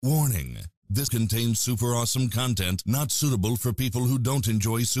Warning. This contains super awesome content not suitable for people who don't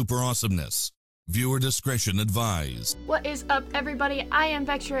enjoy super awesomeness. Viewer discretion advised. What is up, everybody? I am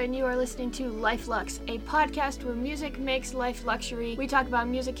Vectra, and you are listening to Life Lux, a podcast where music makes life luxury. We talk about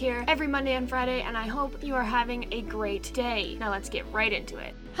music here every Monday and Friday, and I hope you are having a great day. Now let's get right into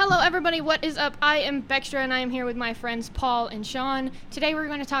it. Hello, everybody. What is up? I am Vectra, and I am here with my friends Paul and Sean. Today we're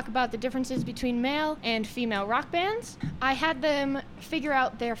going to talk about the differences between male and female rock bands. I had them figure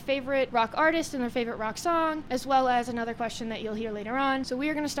out their favorite rock artist and their favorite rock song, as well as another question that you'll hear later on. So we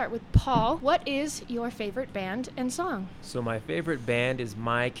are going to start with Paul. What is your favorite band and song? So my favorite band is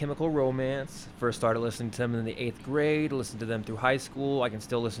My Chemical Romance. First started listening to them in the 8th grade, listened to them through high school. I can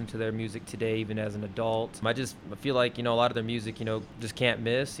still listen to their music today, even as an adult. I feel like, a lot of their music, just can't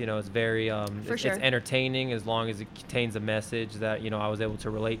miss. It's very, it's entertaining as long as it contains a message that, I was able to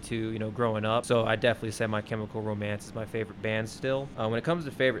relate to, growing up. So I definitely say My Chemical Romance is my favorite band still. When it comes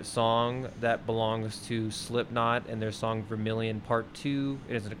to favorite song, that belongs to Slipknot and their song Vermilion Part 2.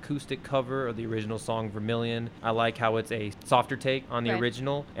 It is an acoustic cover of the original song Vermilion. I like how it's a softer take on the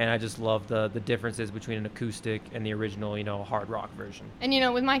original, and I just love the differences between an acoustic and the original, hard rock version. And,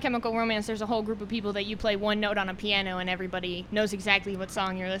 with My Chemical Romance, there's a whole group of people that you play one note on a piano and everybody knows exactly what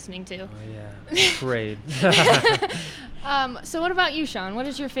song you're listening to. Oh, yeah. Great. So what about you, Sean? What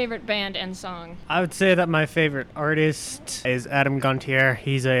is your favorite band and song? I would say that my favorite artist is Adam Gontier.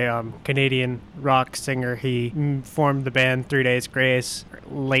 He's a Canadian rock singer. He formed the band 3 Days Grace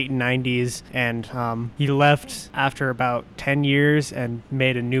late 90s, and he left after about 10 years and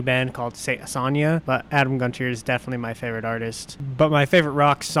made a new band called Sonia. But Adam Gontier is definitely my favorite artist. But my favorite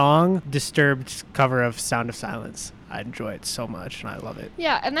rock song, Disturbed's cover of Sound of Silence. I enjoy it so much, and I love it.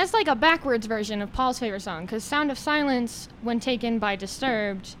 Yeah, and that's like a backwards version of Paul's favorite song, because Sound of Silence, when taken by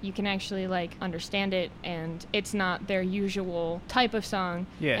Disturbed, you can actually, understand it, and it's not their usual type of song.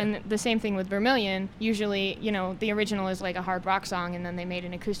 Yeah. And the same thing with Vermilion. Usually, the original is like a hard rock song, and then they made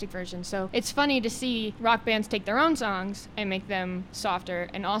an acoustic version. So it's funny to see rock bands take their own songs and make them softer,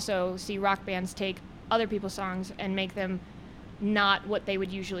 and also see rock bands take other people's songs and make them not what they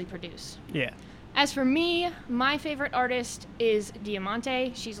would usually produce. Yeah. As for me, my favorite artist is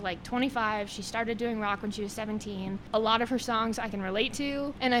Diamante. She's 25. She started doing rock when she was 17. A lot of her songs I can relate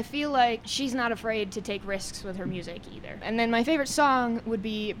to, and I feel like she's not afraid to take risks with her music either. And then my favorite song would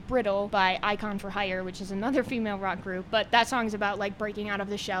be Brittle by Icon for Hire, which is another female rock group, but that song's about breaking out of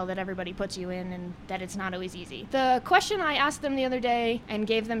the shell that everybody puts you in and that it's not always easy. The question I asked them the other day and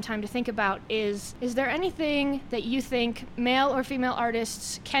gave them time to think about is there anything that you think male or female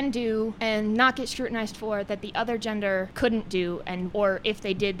artists can do and not get scrutinized for that the other gender couldn't do, or if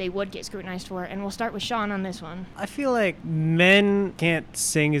they did, they would get scrutinized for? And we'll start with Sean on this one. I feel like men can't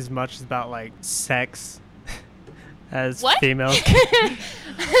sing as much about sex as females can.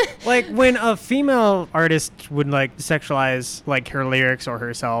 When a female artist would sexualize her lyrics or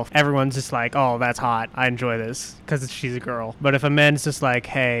herself, everyone's just oh, that's hot, I enjoy this because she's a girl. But if a man's just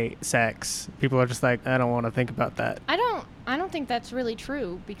hey, sex, people are just I don't want to think about that. I don't think that's really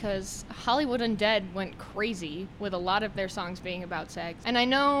true, because Hollywood Undead went crazy with a lot of their songs being about sex. And I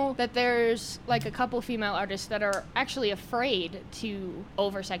know that there's a couple female artists that are actually afraid to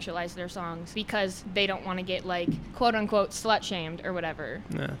over-sexualize their songs because they don't want to get quote-unquote slut-shamed or whatever.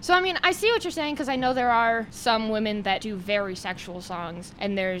 Yeah. So, I see what you're saying, because I know there are some women that do very sexual songs,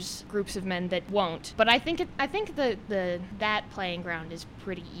 and there's groups of men that won't. But I think that playing ground is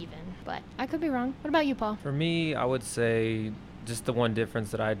pretty even. But I could be wrong. What about you, Paul? For me, I would say just the one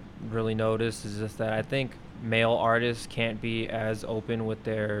difference that I really noticed is just that I think male artists can't be as open with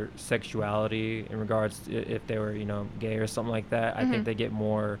their sexuality in regards to if they were, gay or something like that. I think they get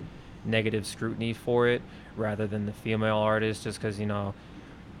more negative scrutiny for it rather than the female artists, just because,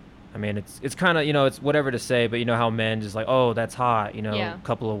 it's kind of, it's whatever to say, but how men just oh, that's hot, a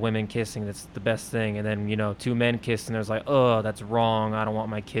couple of women kissing, that's the best thing. And then, two men kissing, there's oh, that's wrong, I don't want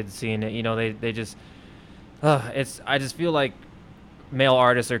my kids seeing it. They just, I just feel like male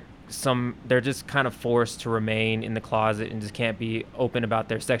artists they're just kind of forced to remain in the closet and just can't be open about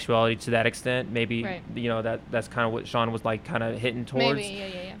their sexuality to that extent. Maybe, that's kind of what Sean was kind of hitting towards.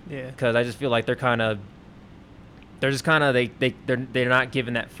 Maybe, yeah. Because I just feel like they're not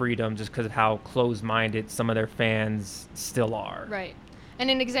given that freedom just because of how closed-minded some of their fans still are. Right. And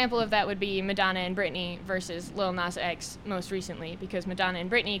an example of that would be Madonna and Britney versus Lil Nas X most recently, because Madonna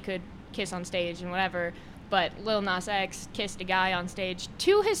and Britney could kiss on stage and whatever, but Lil Nas X kissed a guy on stage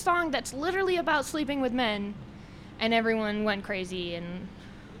to his song that's literally about sleeping with men, and everyone went crazy. And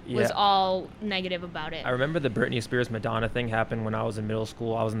was Yeah. all negative about it. I remember the Britney Spears Madonna thing happened when I was in middle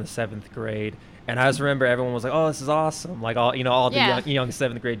school. I was in the 7th grade, and I just remember everyone was like, "Oh, this is awesome!" Like all the Yeah. young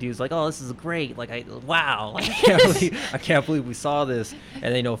 7th grade dudes, like, "Oh, this is great!" Like, wow! Like, I can't believe we saw this.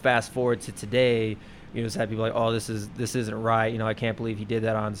 And then fast forward to today, you just have people like, "Oh, this isn't right." I can't believe he did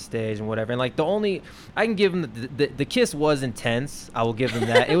that on stage and whatever. And like I can give him the kiss was intense. I will give him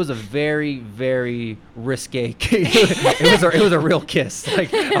that. It was a very, very risque. It was a real kiss.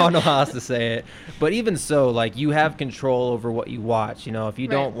 Like, I don't know how else to say it. But even so, like, you have control over what you watch. If you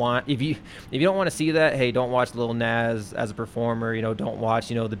don't want if you don't want to see that, hey, don't watch Lil Nas as a performer. Don't watch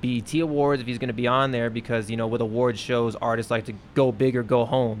the BET Awards if he's going to be on there, because with award shows, artists like to go big or go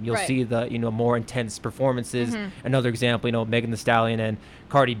home. You'll Right. see the more intense performances. Another example, Megan Thee Stallion and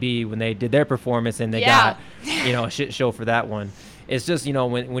Cardi B, when they did their performance and they Yeah. got a shit show for that one. It's just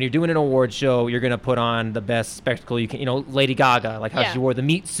when you're doing an award show, you're gonna put on the best spectacle you can. Lady Gaga, like how Yeah. she wore the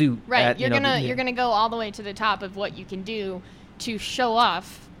meat suit. Right. at, You're the- you're gonna go all the way to the top of what you can do to show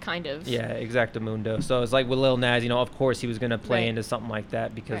off, kind of. Yeah, exactamundo. So it's like with Lil Nas, of course he was going to play Right. into something like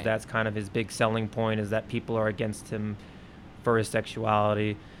that, because Right. that's kind of his big selling point, is that people are against him for his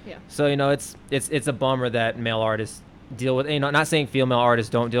sexuality. Yeah. So, it's a bummer that male artists deal with, not saying female artists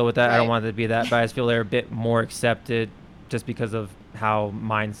don't deal with that. I don't Right. want it to be that, but I just feel they're a bit more accepted just because of how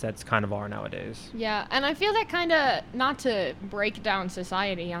mindsets kind of are nowadays. Yeah, and I feel that kind of, not to break down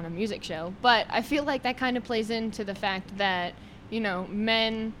society on a music show, but I feel like that kind of plays into the fact that,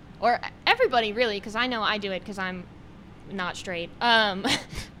 men, or everybody really, because I know I do it because I'm not straight,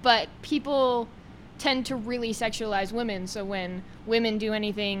 but people tend to really sexualize women, so when women do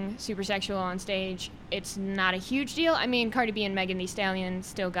anything super sexual on stage, it's not a huge deal. I mean, Cardi B and Megan Thee Stallion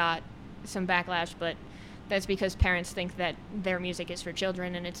still got some backlash, but that's because parents think that their music is for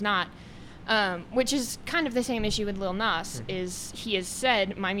children, and it's not. Which is kind of the same issue with Lil Nas, is he has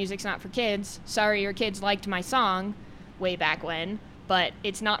said, my music's not for kids. Sorry your kids liked my song way back when, but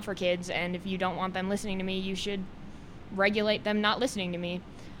it's not for kids, and if you don't want them listening to me, you should regulate them not listening to me.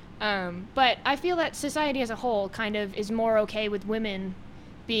 But I feel that society as a whole kind of is more okay with women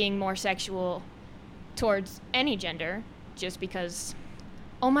being more sexual towards any gender, just because,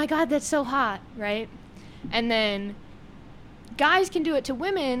 oh my god, that's so hot, right? And then guys can do it to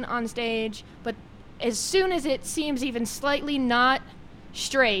women on stage, but as soon as it seems even slightly not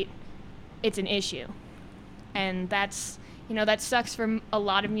straight, it's an issue. And that's, that sucks for a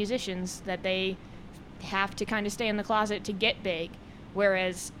lot of musicians, that they have to kind of stay in the closet to get big.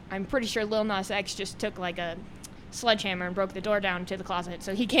 Whereas I'm pretty sure Lil Nas X just took like a sledgehammer and broke the door down to the closet,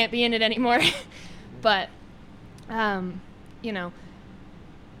 so he can't be in it anymore. But, And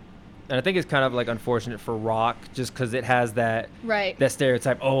I think it's kind of like unfortunate for rock, just because it has that Right. that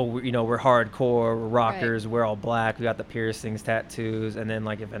stereotype. Oh, we're hardcore, we're rockers, we're all black, we got the piercings, tattoos, and then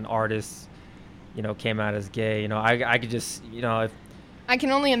like if an artist, came out as gay, I could just, if I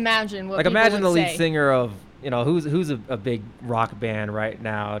can only imagine what like people imagine would the lead say. singer of who's a big rock band right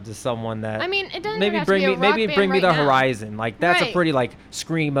now, just someone that I mean, it doesn't maybe even have bring to be me a rock maybe band bring me right the now. Horizon, like that's a Right. pretty like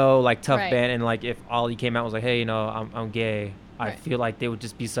screamo, like tough Right. band, and like if Ollie came out and was like, hey, I'm gay, I Right. feel like they would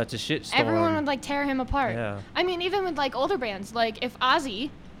just be such a shitstorm. Everyone would like tear him apart. Yeah. I mean, even with like older bands, like if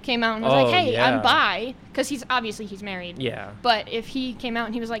Ozzy came out and was Oh, like, "Hey, yeah. I'm bi," because he's married. Yeah. But if he came out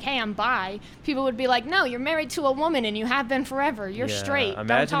and he was like, "Hey, I'm bi," people would be like, "No, you're married to a woman and you have been forever. You're Yeah. straight. Imagine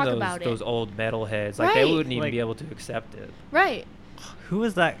Don't talk those, about those it." old metalheads, like they Right. wouldn't even Like- be able to accept it. Right. Who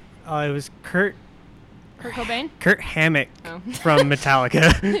was that? It was Kurt Kurt Hammett Oh. from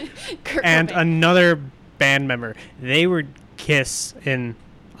Metallica, Kurt and Cobain. another band member. They would kiss in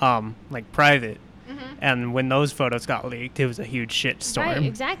like private, and when those photos got leaked, it was a huge shitstorm. Right,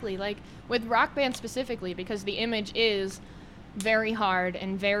 exactly. Like with rock bands specifically, because the image is very hard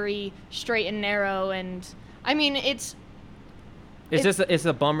and very straight and narrow, and I mean, it's It's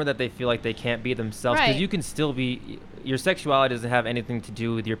a bummer that they feel like they can't be themselves, because Right. you can still be. Your sexuality doesn't have anything to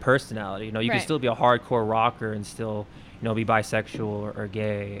do with your personality. You can Right. still be a hardcore rocker and still, be bisexual or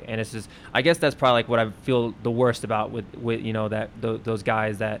gay. And it's just, I guess that's probably like what I feel the worst about with that those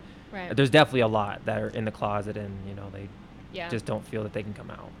guys that. Right. There's definitely a lot that are in the closet, and they yeah. just don't feel that they can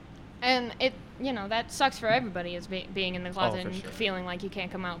come out. And it, that sucks for everybody, is being in the closet for and sure. feeling like you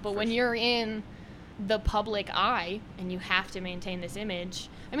can't come out. But For when sure. you're in the public eye and you have to maintain this image,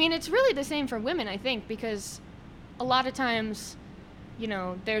 I mean, it's really the same for women, I think, because a lot of times,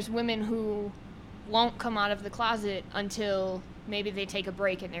 there's women who won't come out of the closet until maybe they take a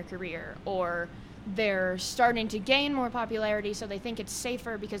break in their career, or they're starting to gain more popularity, so they think it's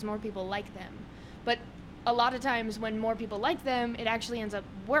safer because more people like them. But a lot of times when more people like them, it actually ends up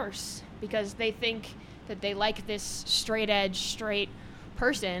worse, because they think that they like this straight edge, straight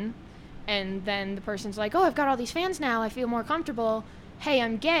person, and then the person's like, oh, I've got all these fans now, I feel more comfortable, hey,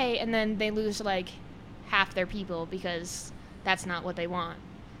 I'm gay, and then they lose like half their people because that's not what they want,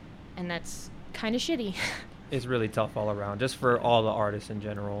 and that's kind of shitty. It's really tough all around, just for all the artists in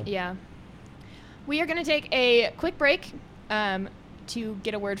general. Yeah. We are going to take a quick break to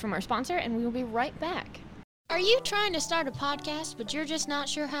get a word from our sponsor, and we will be right back. Are you trying to start a podcast, but you're just not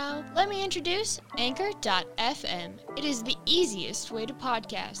sure how? Let me introduce Anchor.fm. It is the easiest way to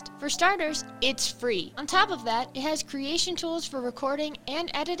podcast. For starters, it's free. On top of that, it has creation tools for recording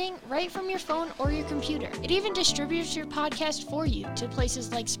and editing right from your phone or your computer. It even distributes your podcast for you to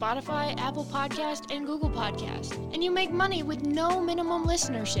places like Spotify, Apple Podcast, and Google Podcast. And you make money with no minimum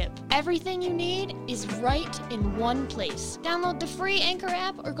listenership. Everything you need is right in one place. Download the free Anchor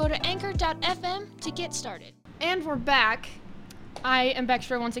app or go to Anchor.fm to get started. And we're back. I am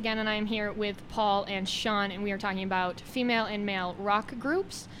Bextra once again, and I am here with Paul and Sean, and we are talking about female and male rock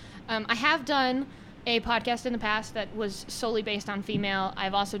groups. I have done a podcast in the past that was solely based on female.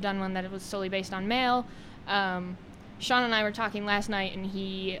 I've also done one that was solely based on male. Sean and I were talking last night, and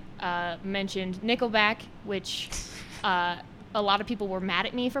he mentioned Nickelback, which a lot of people were mad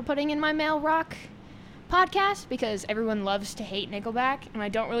at me for putting in my male rock podcast because everyone loves to hate Nickelback, and I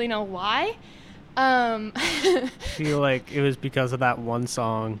don't really know why. I feel like it was because of that one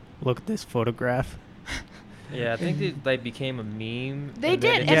song, Look at This Photograph. Yeah, I think they became a meme. They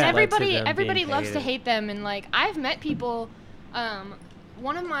did, and everybody loves to hated. hate them. And like, I've met people.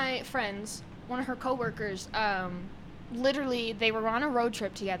 One of my friends, one of her coworkers, literally they were on a road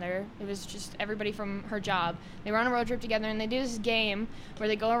trip together. It was just everybody from her job. They were on a road trip together, and they do this game where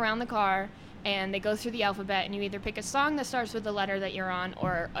they go around the car and they go through the alphabet, and you either pick a song that starts with the letter that you're on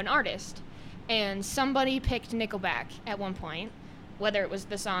or an artist. And somebody picked Nickelback at one point, whether it was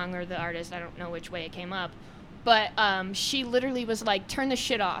the song or the artist, I don't know which way it came up. But she literally was like, turn the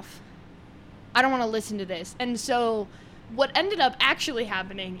shit off. I don't want to listen to this. And so what ended up actually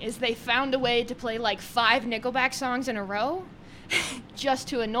happening is they found a way to play like 5 Nickelback songs in a row just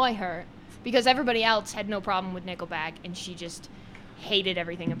to annoy her, because everybody else had no problem with Nickelback and she just hated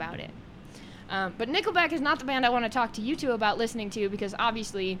everything about it. But Nickelback is not the band I want to talk to you two about listening to, because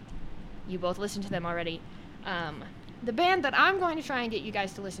obviously you both listened to them already. The band that I'm going to try and get you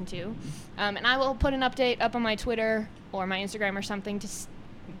guys to listen to, and I will put an update up on my Twitter or my Instagram or something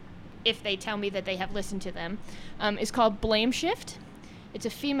if they tell me that they have listened to them, is called Blame Shift. It's a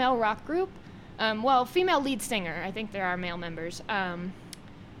female rock group. Female lead singer. I think there are male members.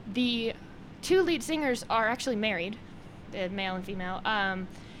 The 2 lead singers are actually married, male and female,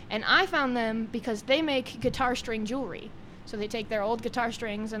 and I found them because they make guitar string jewelry. So they take their old guitar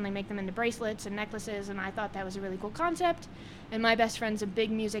strings and they make them into bracelets and necklaces, and I thought that was a really cool concept. And my best friend's a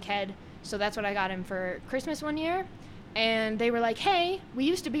big music head, so that's what I got him for Christmas one year. And they were like, hey, we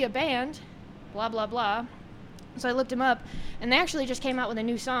used to be a band, blah, blah, blah. So I looked him up, and they actually just came out with a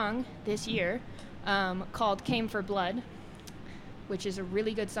new song this year called Came for Blood, which is a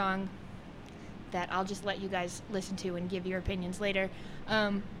really good song that I'll just let you guys listen to and give your opinions later.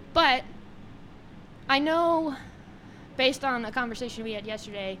 But I know, based on a conversation we had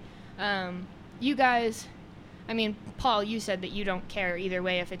yesterday, you guys, I mean, Paul, you said that you don't care either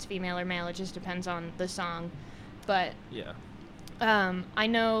way if it's female or male. It just depends on the song. But Yeah. I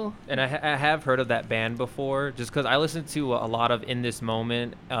know. And I have heard of that band before, just because I listened to a lot of In This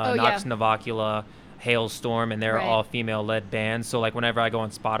Moment, Nox Novacula, Hailstorm, and they're Right. all female-led bands. So like whenever I go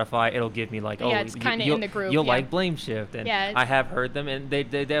on Spotify, it'll give me like, Yeah, it's kinda in the group, You'll yeah. like Blame Shift, and Yeah, I have heard them, and they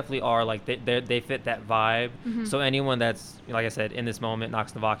definitely are like they fit that vibe. Mhm. So anyone that's, like I said, In This Moment,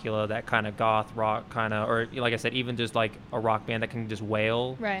 Nox Novacula, that kind of goth rock kind of, or like I said, even just like a rock band that can just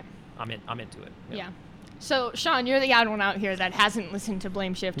wail. Right. I'm into it. Yeah. So, Sean, you're the odd one out here that hasn't listened to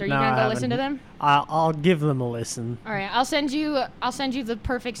Blame Shift. Are you No, gonna I go listen to haven't. them? I'll give them a listen. All right, I'll send you the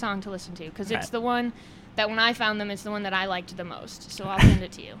perfect song to listen to, because it's Right. the one that when I found them, it's the one that I liked the most. So I'll send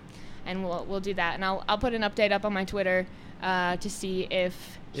it to you, and we'll do that, and I'll put an update up on my Twitter to see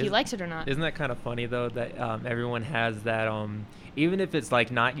if he likes it or not. Isn't that kind of funny though that everyone has that even if it's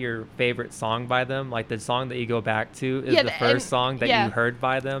like not your favorite song by them, like the song that you go back to is Yeah, the and- first song that yeah. you heard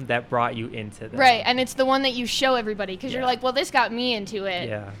by them that brought you into them. Right, and it's the one that you show everybody, because you're Yeah. like, well, this got me into it.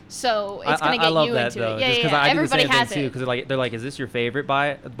 Yeah. So it's gonna get I love you that into though, it. Yeah, just yeah. I do the Everybody same has thing too, it. because they're like, is this your favorite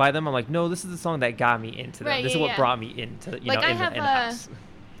by them? I'm like, no, this is the song that got me into them. Right, This yeah, is what yeah. brought me into Like, I have in the house.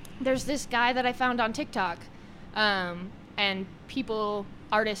 There's this guy that I found on TikTok, and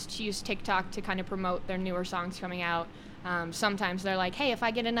artists use TikTok to kind of promote their newer songs coming out. Sometimes they're like, hey, if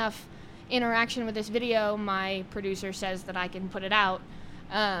I get enough interaction with this video, my producer says that I can put it out.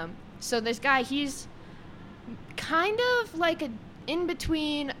 So this guy, he's kind of like in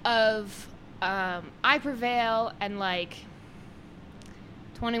between of I Prevail and like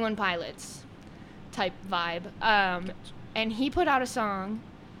 21 Pilots type vibe. And he put out a song,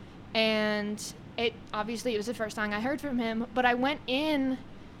 and it was the first song I heard from him, but I went in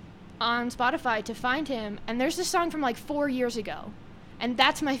on Spotify to find him, and there's this song from like 4 years ago, and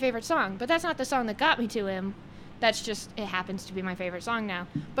that's my favorite song, but that's not the song that got me to him. That's just, it happens to be my favorite song now.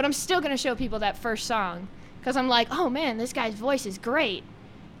 But I'm still going to show people that first song, because I'm like, oh man, this guy's voice is great.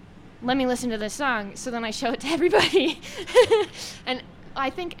 Let me listen to this song. So then I show it to everybody. And I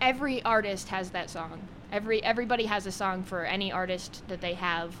think every artist has that song. Everybody has a song for any artist that they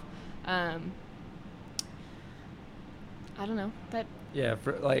have. I don't know. Yeah,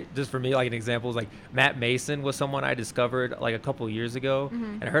 for me, like an example is like Matt Mason was someone I discovered like a couple years ago,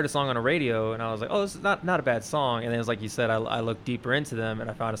 and I heard a song on the radio, and I was like, oh, this is not a bad song. And then it was like you said, I looked deeper into them, and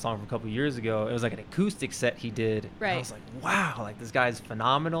I found a song from a couple years ago. It was like an acoustic set he did. Right. And I was like, wow, like this guy's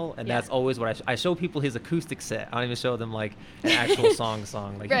phenomenal. And that's always what I show people, his acoustic set. I don't even show them like an actual song,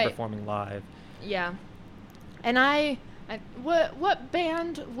 like him performing live. Yeah. And what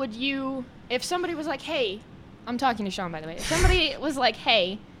band would you, if somebody was like, hey, I'm talking to Sean, by the way. If somebody was like,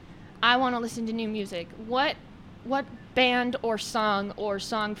 hey, I want to listen to new music, what band or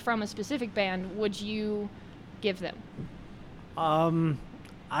song from a specific band would you give them?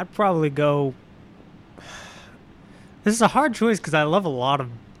 I'd probably go... This is a hard choice because I love a lot of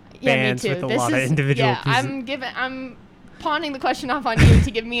bands with a lot of individual pieces. I'm pawning the question off on you to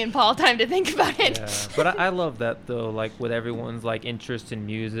give me and Paul time to think about it. Yeah, but I love that though, like with everyone's like interest in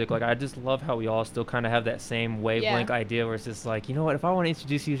music. Like I just love how we all still kind of have that same wavelength idea where it's just like, you know what, if I want to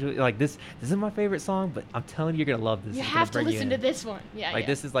introduce you to like this is my favorite song, but I'm telling you, you're gonna love this. You have to listen to this one. Yeah. Like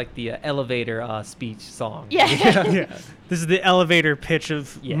this is like the elevator speech song. Yeah. Yeah. This is the elevator pitch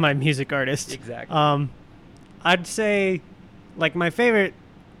of my music artist. Exactly. I'd say like my favorite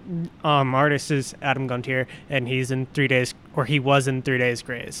artist is Adam Gontier, and he was in 3 Days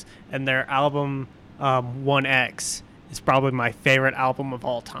Grace, and their album 1X is probably my favorite album of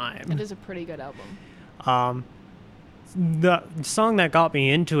all time. It is a pretty good album. The song that got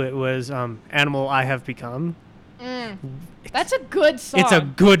me into it was Animal I Have Become. That's a good song. It's a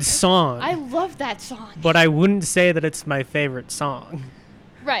good song. I love that song. But I wouldn't say that it's my favorite song.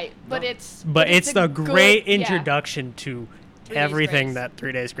 Right, but it's a great introduction to 3 Days everything Grace. that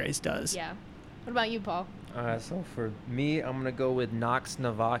 3 Days Grace does. Yeah. What about you, Paul? So for me, I'm gonna go with Nox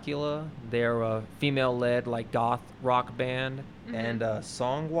Novacula. They're a female-led like goth rock band, and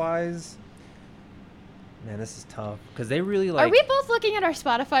song-wise, man, this is tough because they really like. Are we both looking at our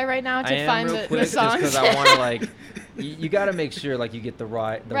Spotify right now to find the songs? Because I want to like, you got to make sure like you get the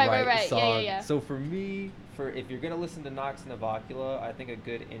right song. Yeah. So for me, if you're gonna listen to Nox Novacula, I think a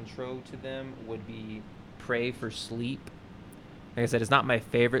good intro to them would be "Pray for Sleep." Like I said, it's not my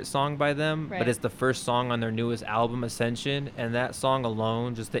favorite song by them, but it's the first song on their newest album, Ascension, and that song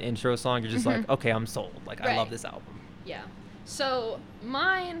alone, just the intro song, you're just like, okay, I'm sold. Like, I love this album. Yeah. So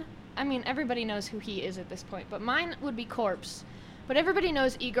mine, I mean, everybody knows who he is at this point, but mine would be Corpse. But everybody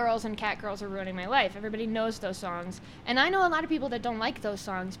knows E-Girls and Cat Girls Are Ruining My Life. Everybody knows those songs. And I know a lot of people that don't like those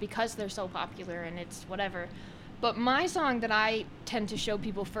songs because they're so popular and it's whatever. But my song that I tend to show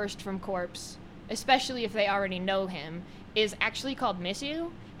people first from Corpse, especially if they already know him, is actually called Miss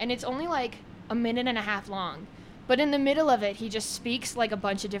You, and it's only like a minute and a half long. But in the middle of it, he just speaks like a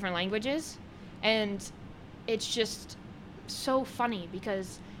bunch of different languages, and it's just so funny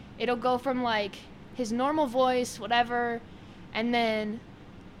because it'll go from like his normal voice, whatever, and then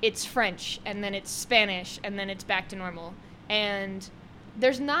it's French, and then it's Spanish, and then it's back to normal. And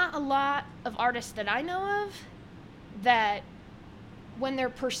there's not a lot of artists that I know of that when they're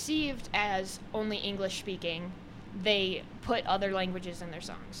perceived as only English speaking, they put other languages in their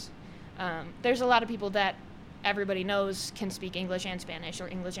songs. There's a lot of people that everybody knows can speak English and Spanish or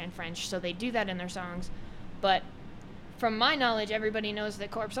English and French, so they do that in their songs. But from my knowledge, everybody knows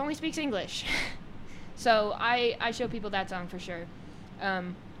that Corpse only speaks English. So I show people that song for sure.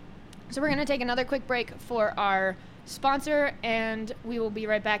 So we're going to take another quick break for our sponsor, and we will be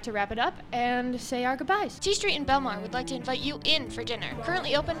right back to wrap it up and say our goodbyes. T Street in Belmar would like to invite you in for dinner.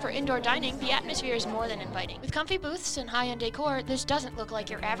 Currently open for indoor dining, the atmosphere is more than inviting. With comfy booths and high-end decor, this doesn't look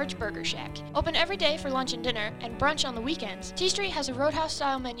like your average burger shack. Open every day for lunch and dinner, and brunch on the weekends. T Street has a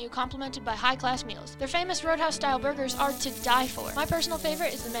Roadhouse-style menu complemented by high-class meals. Their famous Roadhouse-style burgers are to die for. My personal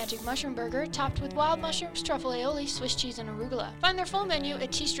favorite is the Magic Mushroom Burger, topped with wild mushrooms, truffle aioli, Swiss cheese, and arugula. Find their full menu at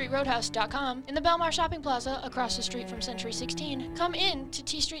tstreetroadhouse.com. In the Belmar Shopping Plaza, across the street from Century 16, come in to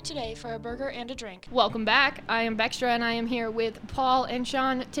T Street today for a burger and a drink. Welcome back. I am Bextra, and I am here with Paul and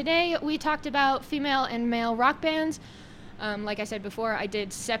Sean. Today we talked about female and male rock bands. Like I said before, I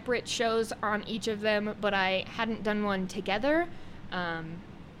did separate shows on each of them, but I hadn't done one together,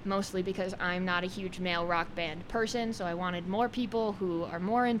 mostly because I'm not a huge male rock band person, so I wanted more people who are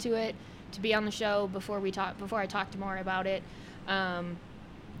more into it to be on the show before I talked more about it.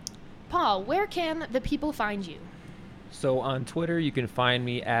 Paul, where can the people find you? So on Twitter, you can find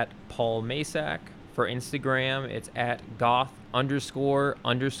me at Paul Masak. For Instagram, it's at goth__daddy.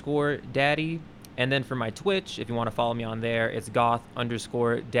 And then for my Twitch, if you want to follow me on there, it's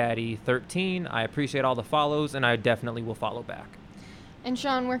goth_daddy13. I appreciate all the follows, and I definitely will follow back. And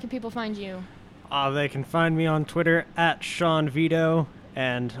Sean, where can people find you? They can find me on Twitter at Sean Vito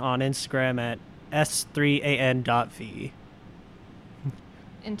and on Instagram at s3an.v.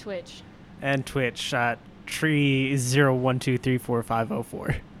 And Twitch. And Twitch at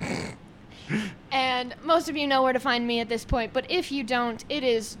tree01234504. And most of you know where to find me at this point, but if you don't, it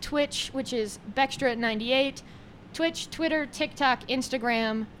is Twitch, which is Bextra98. Twitch, Twitter, TikTok,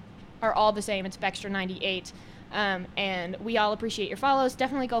 Instagram are all the same. It's Bextra98. And we all appreciate your follows.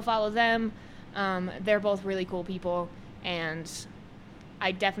 Definitely go follow them. They're both really cool people, and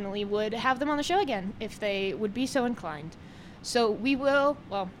I definitely would have them on the show again if they would be so inclined. So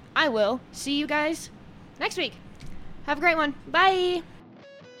I will see you guys next week. Have a great one. Bye!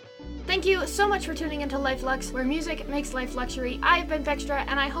 Thank you so much for tuning into Life Lux, where music makes life luxury. I've been Bextra,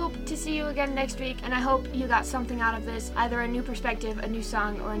 and I hope to see you again next week, and I hope you got something out of this, either a new perspective, a new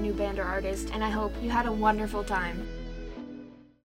song, or a new band or artist, and I hope you had a wonderful time.